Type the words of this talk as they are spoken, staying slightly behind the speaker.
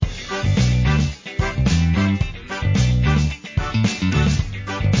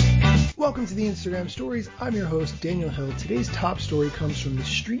Welcome to the Instagram Stories. I'm your host, Daniel Hill. Today's top story comes from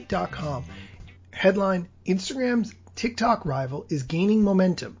TheStreet.com. Headline, Instagram's TikTok rival is gaining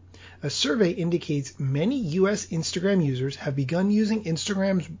momentum. A survey indicates many U.S. Instagram users have begun using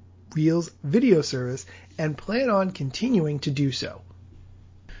Instagram's Reels video service and plan on continuing to do so.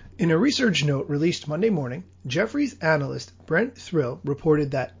 In a research note released Monday morning, Jefferies analyst Brent Thrill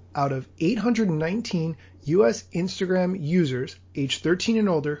reported that out of 819 U.S. Instagram users aged 13 and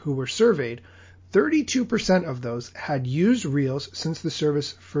older who were surveyed, 32% of those had used Reels since the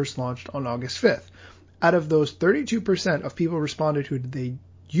service first launched on August 5th. Out of those 32% of people responded who they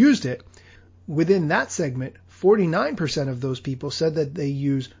used it, within that segment, 49% of those people said that they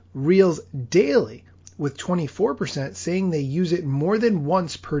use Reels daily, with 24% saying they use it more than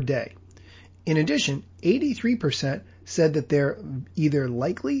once per day. In addition, 83% said that they're either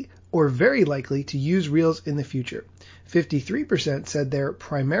likely or very likely to use Reels in the future. 53% said they're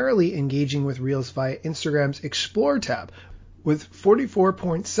primarily engaging with Reels via Instagram's Explore tab, with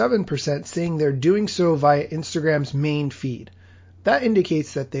 44.7% saying they're doing so via Instagram's main feed. That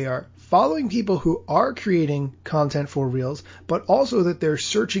indicates that they are following people who are creating content for Reels, but also that they're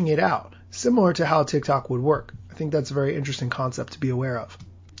searching it out, similar to how TikTok would work. I think that's a very interesting concept to be aware of.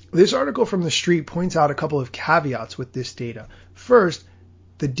 This article from The Street points out a couple of caveats with this data. First,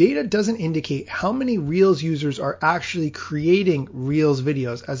 the data doesn't indicate how many Reels users are actually creating Reels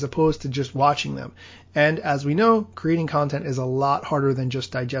videos as opposed to just watching them. And as we know, creating content is a lot harder than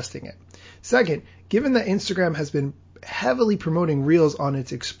just digesting it. Second, given that Instagram has been heavily promoting Reels on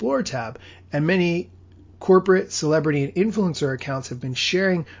its Explore tab, and many corporate, celebrity, and influencer accounts have been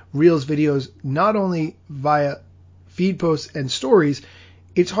sharing Reels videos not only via feed posts and stories,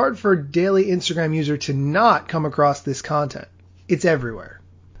 it's hard for a daily Instagram user to not come across this content. It's everywhere.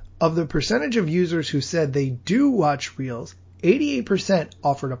 Of the percentage of users who said they do watch Reels, 88%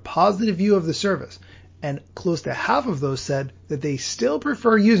 offered a positive view of the service, and close to half of those said that they still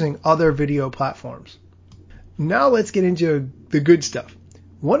prefer using other video platforms. Now let's get into the good stuff.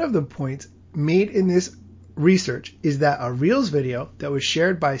 One of the points made in this research is that a Reels video that was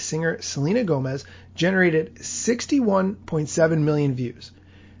shared by singer Selena Gomez generated 61.7 million views.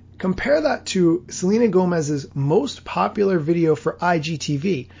 Compare that to Selena Gomez's most popular video for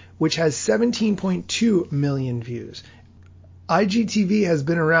IGTV, which has 17.2 million views. IGTV has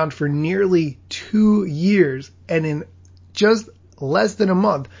been around for nearly 2 years, and in just less than a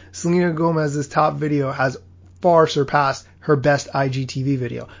month, Selena Gomez's top video has far surpassed her best IGTV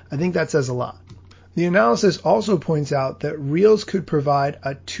video. I think that says a lot. The analysis also points out that Reels could provide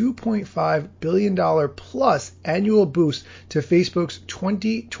a $2.5 billion plus annual boost to Facebook's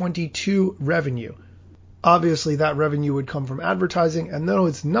 2022 revenue. Obviously, that revenue would come from advertising, and though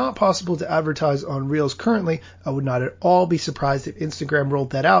it's not possible to advertise on Reels currently, I would not at all be surprised if Instagram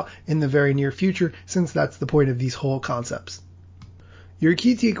rolled that out in the very near future, since that's the point of these whole concepts. Your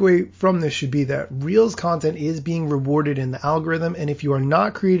key takeaway from this should be that Reels content is being rewarded in the algorithm, and if you are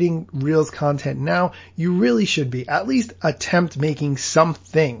not creating Reels content now, you really should be. At least attempt making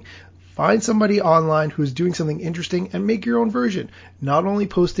something. Find somebody online who's doing something interesting and make your own version. Not only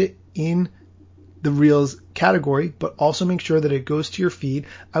post it in the Reels category, but also make sure that it goes to your feed.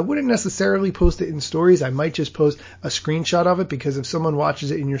 I wouldn't necessarily post it in stories. I might just post a screenshot of it, because if someone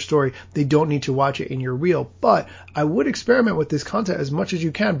watches it in your story, they don't need to watch it in your reel. But I would experiment with this content as much as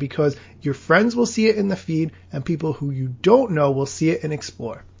you can, because your friends will see it in the feed and people who you don't know will see it and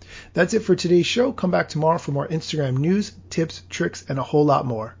explore. That's it for today's show. Come back tomorrow for more Instagram news, tips, tricks, and a whole lot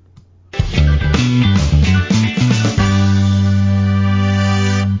more.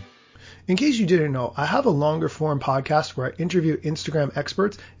 In case you didn't know, I have a longer form podcast where I interview Instagram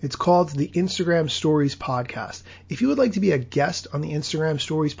experts. It's called the Instagram Stories Podcast. If you would like to be a guest on the Instagram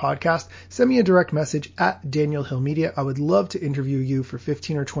Stories Podcast, send me a direct message at Daniel Hill Media. I would love to interview you for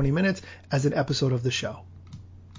 15 or 20 minutes as an episode of the show.